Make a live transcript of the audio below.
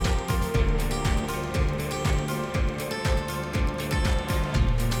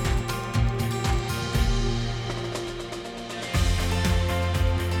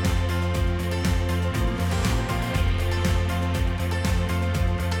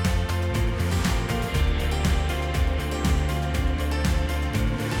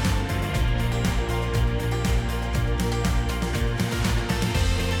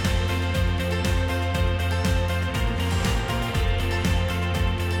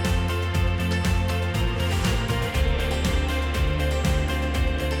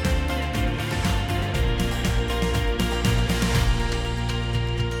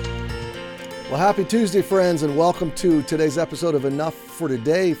Happy Tuesday, friends, and welcome to today's episode of Enough for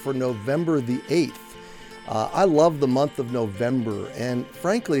Today for November the 8th. I love the month of November, and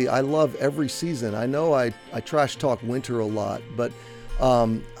frankly, I love every season. I know I trash talk winter a lot, but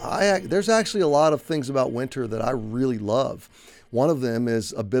there's actually a lot of things about winter that I really love. One of them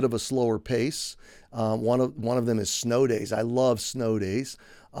is a bit of a slower pace. One of them is snow days. I love snow days.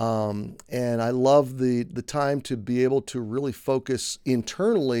 And I love the time to be able to really focus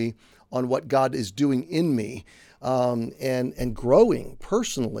internally on what God is doing in me, and growing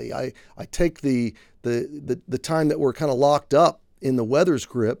personally. I take the time that we're kind of locked up in the weather's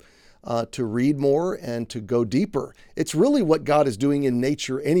grip to read more and to go deeper. It's really what God is doing in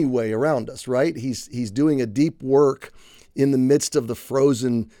nature anyway around us, right? He's doing a deep work in the midst of the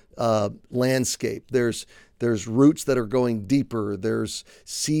frozen landscape. There's roots that are going deeper. There's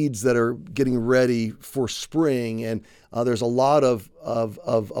seeds that are getting ready for spring. And there's a lot of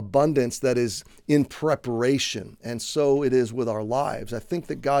abundance that is in preparation. And so it is with our lives. I think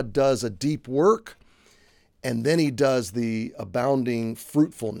that God does a deep work, and then he does the abounding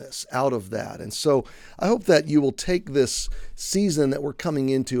fruitfulness out of that. And so I hope that you will take this season that we're coming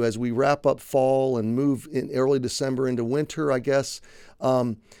into as we wrap up fall and move in early December into winter, I guess.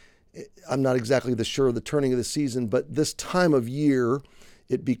 I'm not exactly sure of the turning of the season, but this time of year,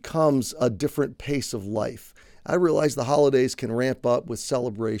 it becomes a different pace of life. I realize the holidays can ramp up with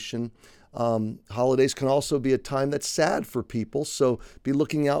celebration. Holidays can also be a time that's sad for people, so be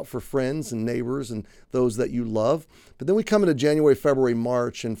looking out for friends and neighbors and those that you love. But then we come into January, February,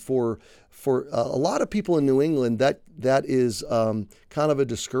 March, and for a lot of people in New England, that is kind of a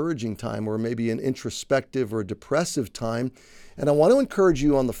discouraging time, or maybe an introspective or depressive time. And I want to encourage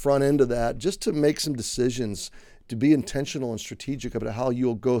you on the front end of that just to make some decisions, to be intentional and strategic about how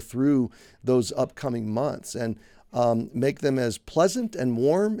you'll go through those upcoming months and make them as pleasant and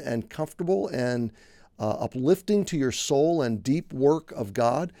warm and comfortable and uplifting to your soul and deep work of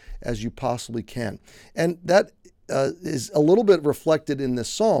God as you possibly can. And that is a little bit reflected in this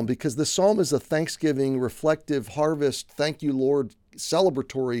psalm, because this psalm is a thanksgiving, reflective, harvest, thank you, Lord,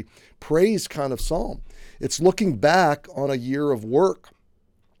 celebratory praise kind of psalm. It's looking back on a year of work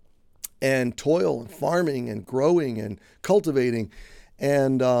and toil and farming and growing and cultivating.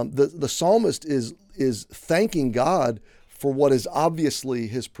 And the psalmist is thanking God for what is obviously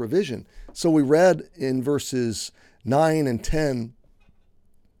his provision. So we read in verses 9 and 10,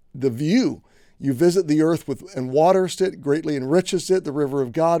 the view. You visit the earth and waterest it, greatly enrichest it, the river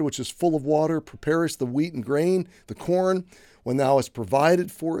of God, which is full of water, preparest the wheat and grain, the corn, when thou hast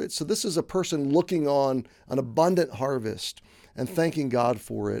provided for it. So this is a person looking on an abundant harvest and thanking God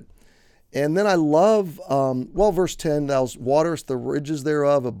for it. And then I love, verse 10, thou waterest the ridges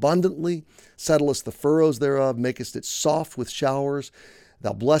thereof abundantly, settlest the furrows thereof, makest it soft with showers,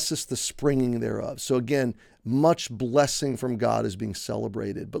 thou blessest the springing thereof. So again, much blessing from God is being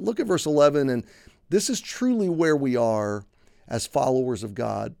celebrated. But look at verse 11, and this is truly where we are as followers of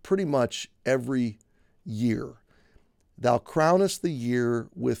God pretty much every year. Thou crownest the year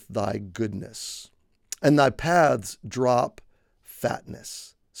with thy goodness, and thy paths drop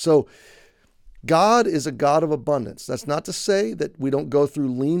fatness. So God is a God of abundance. That's not to say that we don't go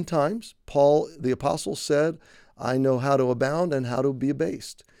through lean times. Paul, the apostle, said, I know how to abound and how to be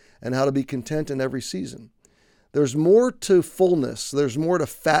abased, and how to be content in every season. There's more to fullness. There's more to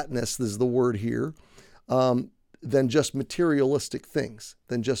fatness, is the word here, than just materialistic things,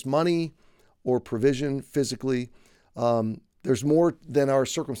 than just money or provision physically. There's more than our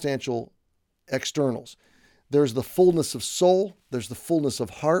circumstantial externals. There's the fullness of soul. There's the fullness of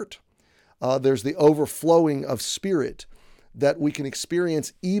heart. There's the overflowing of spirit that we can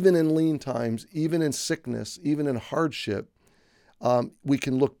experience even in lean times, even in sickness, even in hardship. We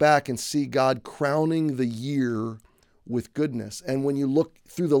can look back and see God crowning the year with goodness. And when you look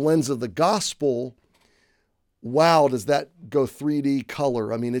through the lens of the gospel, wow, does that go 3D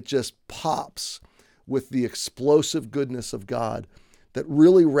color? I mean, it just pops with the explosive goodness of God that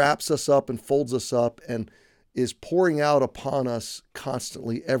really wraps us up and folds us up and is pouring out upon us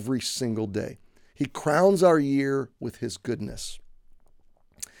constantly every single day. He crowns our year with his goodness.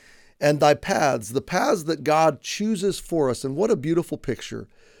 And thy paths, the paths that God chooses for us, and what a beautiful picture.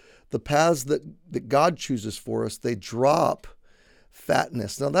 The paths that God chooses for us, they drop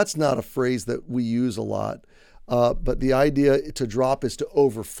fatness. Now, that's not a phrase that we use a lot, but the idea to drop is to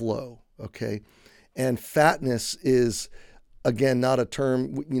overflow, okay? And fatness is, again, not a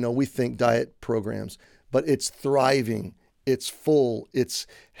term, we think diet programs, but it's thriving, it's full, it's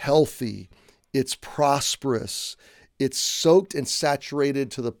healthy, it's prosperous, it's soaked and saturated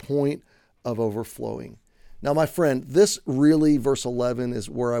to the point of overflowing. Now, my friend, this really, verse 11, is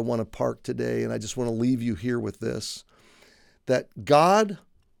where I want to park today, and I just want to leave you here with this, that God,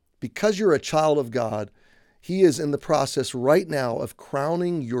 because you're a child of God, He is in the process right now of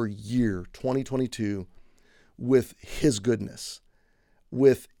crowning your year, 2022, with His goodness,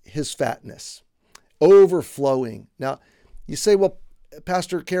 with His fatness, overflowing. Now, you say, well,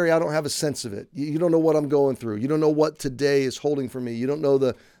 Pastor Kerry, I don't have a sense of it. You don't know what I'm going through. You don't know what today is holding for me. You don't know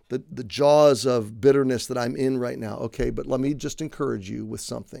the jaws of bitterness that I'm in right now. Okay, but let me just encourage you with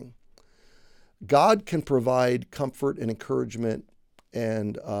something. God can provide comfort and encouragement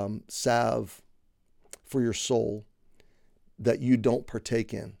and salve for your soul that you don't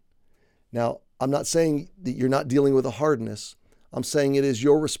partake in. Now, I'm not saying that you're not dealing with a hardness. I'm saying it is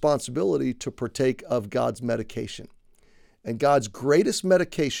your responsibility to partake of God's medication. And God's greatest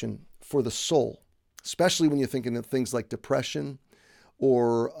medication for the soul, especially when you're thinking of things like depression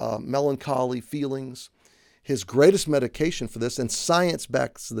or melancholy feelings, His greatest medication for this, and science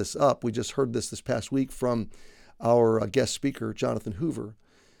backs this up. We just heard this past week from our guest speaker, Jonathan Hoover.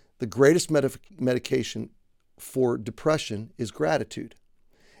 The greatest medication for depression is gratitude.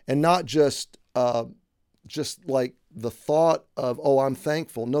 And not just like the thought of, oh, I'm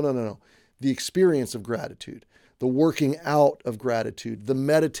thankful. No. The experience of gratitude, the working out of gratitude, the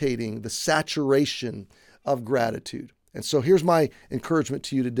meditating, the saturation of gratitude. And so here's my encouragement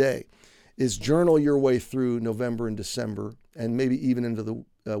to you today, is journal your way through November and December, and maybe even into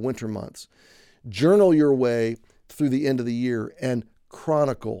the winter months. Journal your way through the end of the year and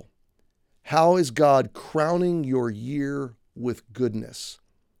chronicle. How is God crowning your year with goodness?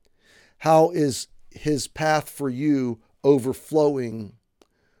 How is His path for you overflowing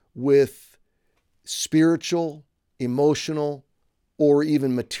with spiritual, emotional, or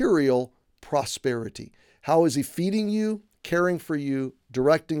even material prosperity? How is He feeding you, caring for you,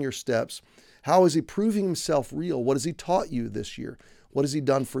 directing your steps? How is He proving Himself real? What has He taught you this year? What has He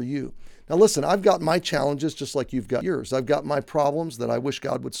done for you? Now listen, I've got my challenges just like you've got yours. I've got my problems that I wish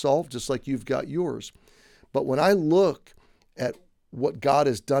God would solve just like you've got yours. But when I look at what God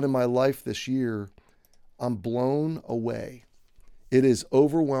has done in my life this year, I'm blown away. It is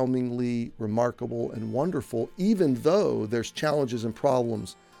overwhelmingly remarkable and wonderful, even though there's challenges and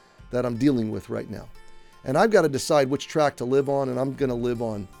problems that I'm dealing with right now. And I've got to decide which track to live on, and I'm going to live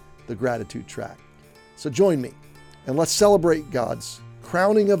on the gratitude track. So join me, and let's celebrate God's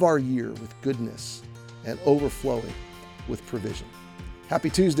crowning of our year with goodness and overflowing with provision. Happy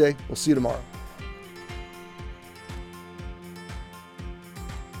Tuesday. We'll see you tomorrow.